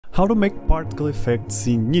How to make particle effects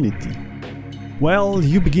in Unity? Well,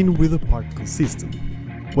 you begin with a particle system.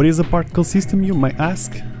 What is a particle system, you might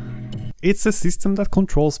ask? It's a system that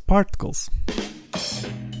controls particles.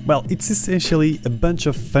 Well, it's essentially a bunch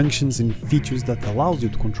of functions and features that allows you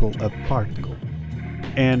to control a particle.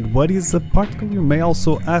 And what is a particle, you may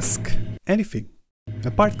also ask? Anything.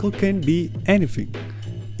 A particle can be anything.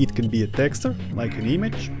 It can be a texture, like an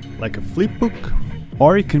image, like a flipbook,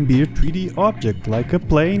 or it can be a 3D object, like a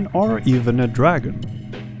plane or even a dragon.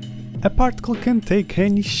 A particle can take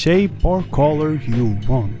any shape or color you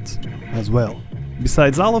want, as well.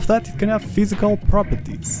 Besides all of that, it can have physical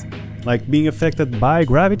properties, like being affected by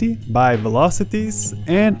gravity, by velocities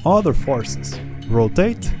and other forces,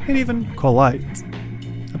 rotate and even collide.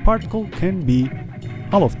 A particle can be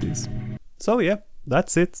all of these. So yeah,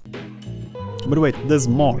 that's it. But wait, there's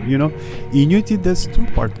more, you know? In Unity there's two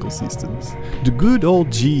particle systems. The good old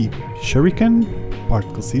Shuriken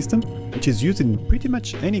particle system, which is used in pretty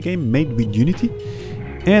much any game made with Unity,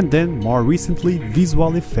 and then more recently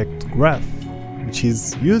Visual Effect Graph, which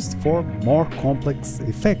is used for more complex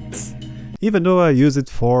effects, even though I use it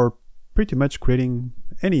for pretty much creating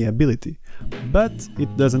any ability, but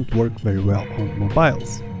it doesn't work very well on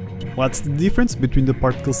mobiles. What's the difference between the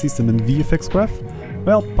particle system and VFX Graph?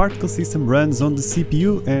 Well, particle system runs on the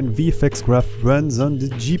CPU and VFX Graph runs on the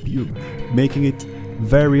GPU, making it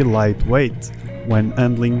very lightweight when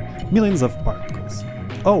handling millions of particles.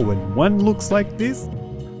 Oh, and one looks like this,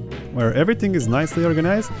 where everything is nicely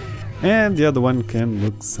organized, and the other one can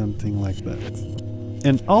look something like that.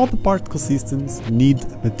 And all the particle systems need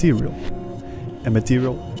a material. A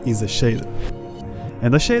material is a shader.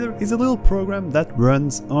 And a shader is a little program that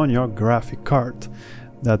runs on your graphic card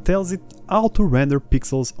that tells it how to render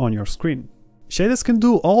pixels on your screen. Shaders can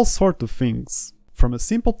do all sorts of things, from a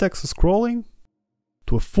simple text scrolling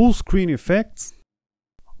to a full screen effect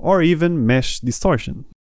or even mesh distortion.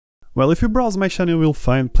 Well, if you browse my channel, you'll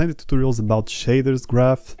find plenty of tutorials about shaders,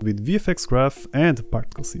 graph, with VFX Graph and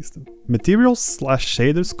particle system.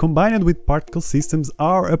 Materials/shaders combined with particle systems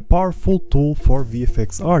are a powerful tool for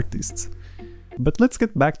VFX artists. But let's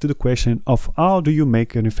get back to the question of how do you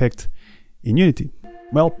make an effect in Unity?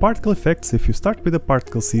 Well, particle effects, if you start with a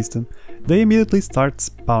particle system, they immediately start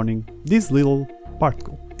spawning this little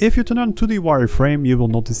particle. If you turn on 2D wireframe, you will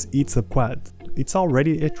notice it's a quad. It's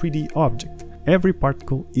already a 3D object. Every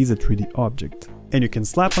particle is a 3D object. And you can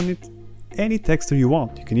slap on it any texture you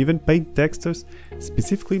want. You can even paint textures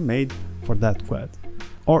specifically made for that quad.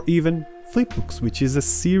 Or even flipbooks, which is a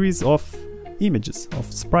series of images,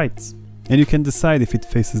 of sprites. And you can decide if it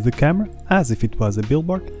faces the camera, as if it was a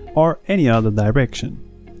billboard, or any other direction.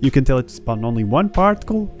 You can tell it to spawn only one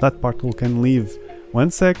particle, that particle can live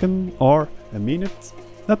 1 second or a minute,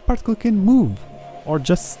 that particle can move or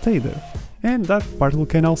just stay there, and that particle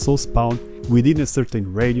can also spawn within a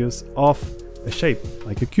certain radius of a shape,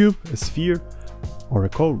 like a cube, a sphere or a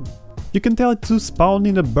cone. You can tell it to spawn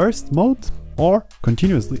in a burst mode or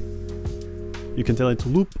continuously. You can tell it to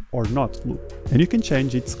loop or not loop, and you can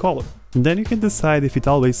change its color. And then you can decide if it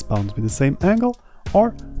always spawns with the same angle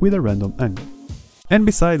or with a random angle. And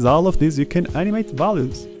besides all of this, you can animate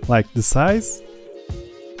values like the size,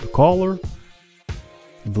 the color,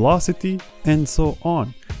 velocity, and so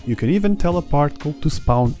on. You can even tell a particle to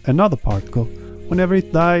spawn another particle whenever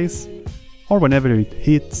it dies or whenever it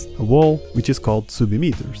hits a wall, which is called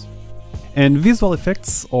subemitters. And visual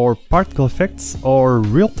effects or particle effects or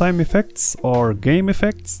real-time effects or game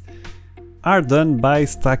effects are done by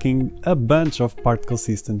stacking a bunch of particle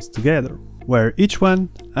systems together, where each one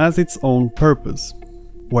has its own purpose,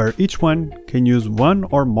 where each one can use one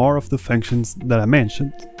or more of the functions that I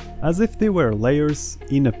mentioned, as if they were layers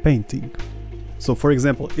in a painting. So for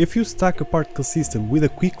example, if you stack a particle system with a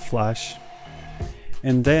quick flash,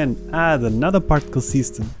 and then add another particle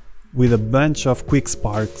system with a bunch of quick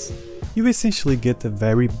sparks, you essentially get a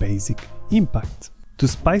very basic impact. To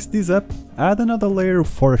spice this up, add another layer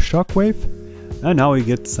for a shockwave, and now you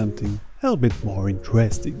get something a little bit more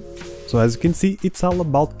interesting. So as you can see, it's all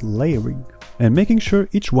about layering and making sure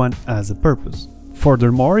each one has a purpose.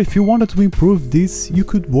 Furthermore, if you wanted to improve this, you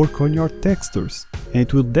could work on your textures, and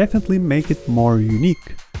it will definitely make it more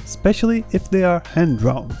unique, especially if they are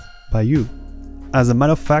hand-drawn by you. As a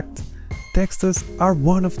matter of fact, textures are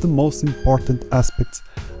one of the most important aspects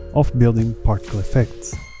of building particle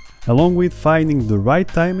effects, along with finding the right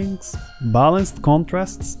timings, balanced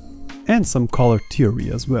contrasts, and some color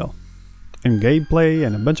theory as well, and gameplay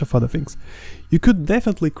and a bunch of other things. You could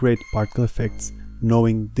definitely create particle effects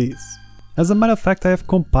knowing this. As a matter of fact, I have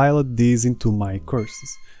compiled these into my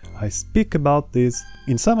courses. I speak about this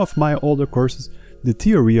in some of my older courses, the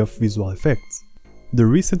theory of visual effects. The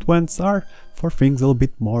recent ones are for things a little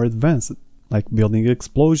bit more advanced, like building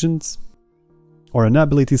explosions, or an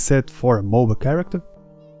ability set for a MOBA character,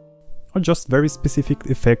 or just very specific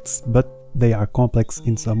effects, but they are complex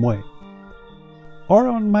in some way. Or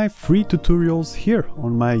on my free tutorials here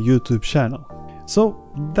on my YouTube channel. So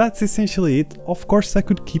that's essentially it. Of course I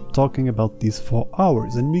could keep talking about this for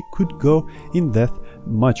hours and we could go in depth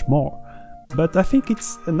much more, but I think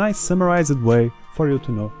it's a nice summarized way for you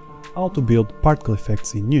to know how to build particle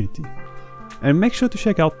effects in Unity. And make sure to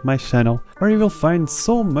check out my channel where you will find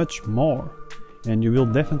so much more, and you will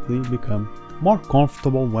definitely become more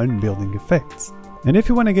comfortable when building effects. And if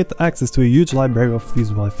you want to get access to a huge library of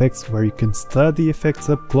visual effects where you can study effects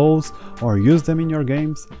up close or use them in your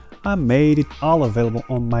games, I made it all available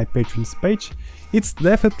on my Patreon page. It's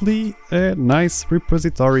definitely a nice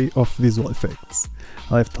repository of visual effects.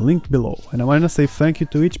 I left a link below, and I want to say thank you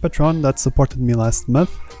to each patron that supported me last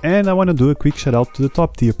month, and I want to do a quick shout out to the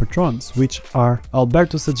top tier patrons, which are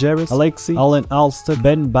Alberto Sageras, Alexi, Alan Alster,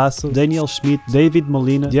 Ben Basso, Daniel Schmidt, David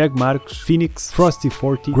Molina, Diego Marcos, Phoenix,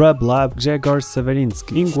 Frosty40, Grub Lab, Grzegor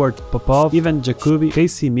Severinsky, Ingward Popov, Ivan Jacobi,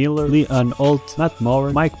 Casey Miller, Leon Holt, Matt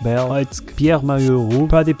Maurer, Mike Bell, Oitsk, Pierre-Marie Roux,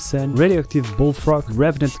 Pradip Sen, Radioactive Bullfrog,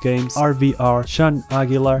 Revenant Games, RVR, Sean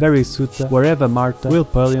Aguilar, Barry Suta, Wherever Marta, Will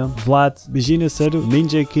Pullion, Vlad, Bijina Sedu,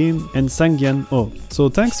 Ninja Kim, and Sangyan O. So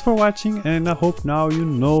thanks for watching, and I hope now you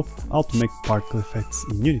know how to make particle effects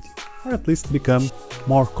in Unity, or at least become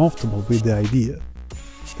more comfortable with the idea.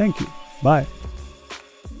 Thank you, bye!